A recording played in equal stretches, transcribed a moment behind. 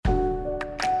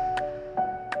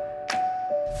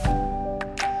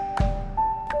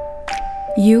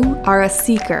You are a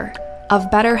seeker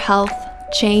of better health,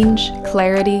 change,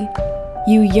 clarity.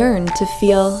 You yearn to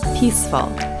feel peaceful,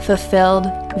 fulfilled,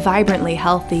 vibrantly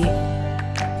healthy.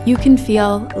 You can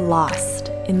feel lost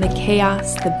in the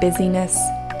chaos, the busyness,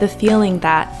 the feeling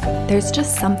that there's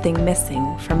just something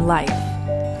missing from life.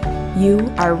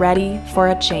 You are ready for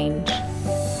a change.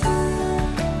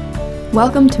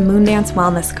 Welcome to Moondance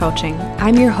Wellness Coaching.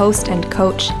 I'm your host and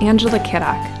coach, Angela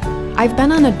Kiddock. I've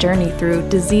been on a journey through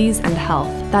disease and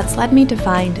health that's led me to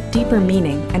find deeper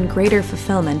meaning and greater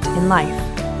fulfillment in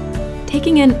life.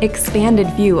 Taking an expanded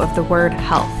view of the word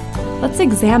health, let's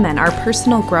examine our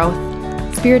personal growth,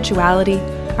 spirituality,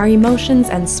 our emotions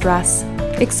and stress,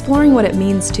 exploring what it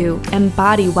means to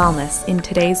embody wellness in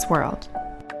today's world.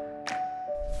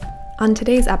 On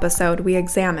today's episode, we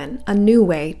examine a new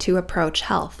way to approach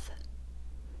health.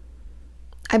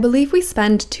 I believe we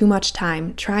spend too much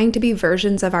time trying to be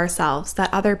versions of ourselves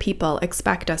that other people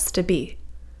expect us to be.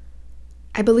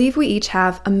 I believe we each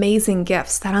have amazing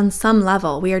gifts that on some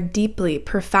level we are deeply,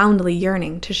 profoundly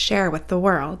yearning to share with the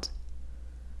world.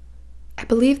 I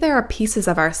believe there are pieces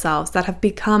of ourselves that have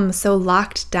become so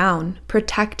locked down,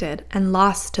 protected, and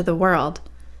lost to the world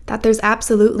that there's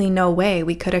absolutely no way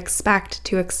we could expect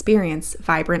to experience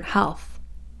vibrant health.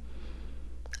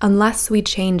 Unless we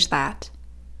change that.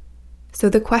 So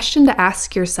the question to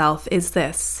ask yourself is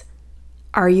this: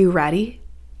 are you ready?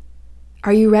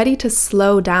 Are you ready to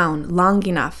slow down long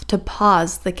enough to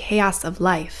pause the chaos of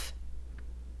life?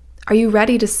 Are you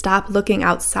ready to stop looking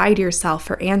outside yourself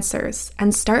for answers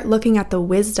and start looking at the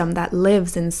wisdom that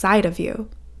lives inside of you?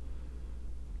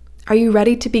 Are you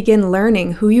ready to begin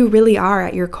learning who you really are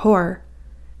at your core,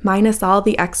 minus all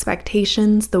the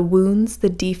expectations, the wounds, the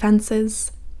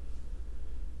defenses?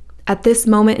 At this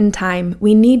moment in time,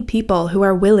 we need people who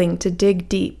are willing to dig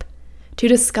deep, to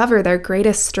discover their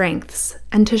greatest strengths,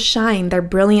 and to shine their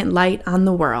brilliant light on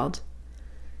the world.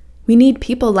 We need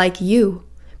people like you,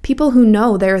 people who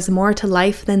know there is more to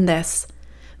life than this,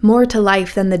 more to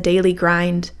life than the daily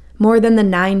grind, more than the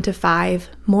 9 to 5,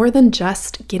 more than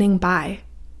just getting by.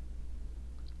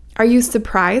 Are you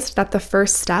surprised that the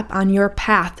first step on your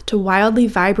path to wildly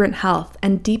vibrant health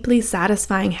and deeply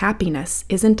satisfying happiness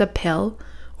isn't a pill,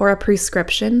 or a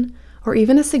prescription, or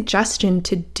even a suggestion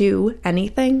to do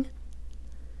anything?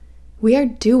 We are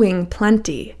doing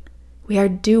plenty. We are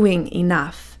doing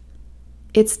enough.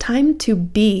 It's time to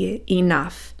be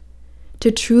enough,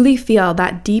 to truly feel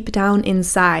that deep down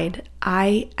inside,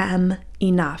 I am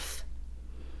enough.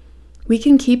 We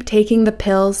can keep taking the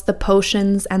pills, the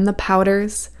potions, and the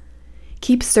powders,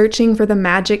 keep searching for the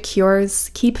magic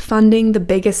cures, keep funding the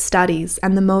biggest studies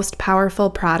and the most powerful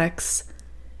products.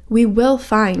 We will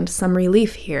find some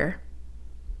relief here,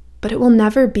 but it will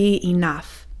never be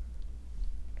enough.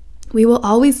 We will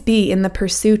always be in the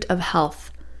pursuit of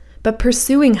health, but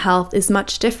pursuing health is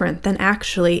much different than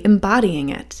actually embodying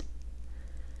it.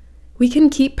 We can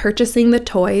keep purchasing the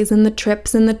toys and the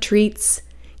trips and the treats,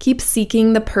 keep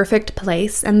seeking the perfect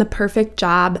place and the perfect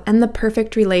job and the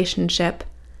perfect relationship.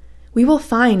 We will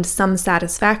find some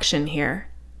satisfaction here,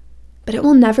 but it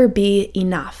will never be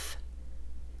enough.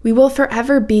 We will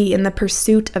forever be in the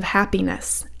pursuit of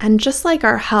happiness, and just like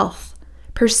our health,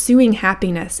 pursuing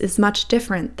happiness is much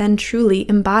different than truly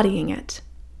embodying it.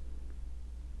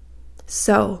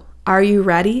 So, are you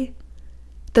ready?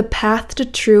 The path to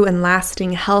true and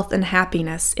lasting health and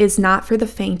happiness is not for the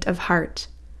faint of heart.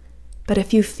 But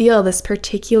if you feel this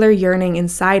particular yearning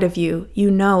inside of you, you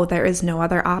know there is no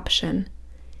other option.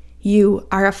 You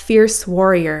are a fierce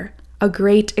warrior, a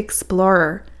great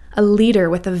explorer, a leader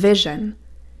with a vision.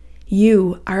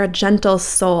 You are a gentle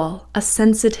soul, a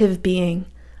sensitive being,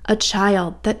 a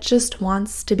child that just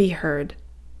wants to be heard.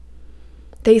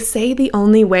 They say the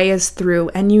only way is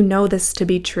through, and you know this to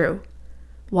be true.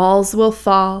 Walls will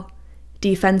fall,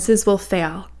 defenses will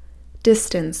fail,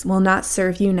 distance will not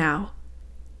serve you now.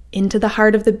 Into the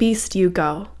heart of the beast you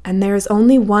go, and there is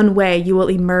only one way you will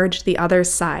emerge the other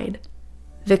side: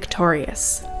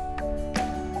 victorious.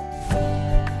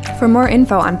 For more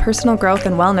info on personal growth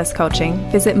and wellness coaching,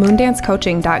 visit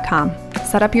moondancecoaching.com.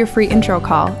 Set up your free intro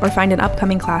call or find an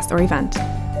upcoming class or event.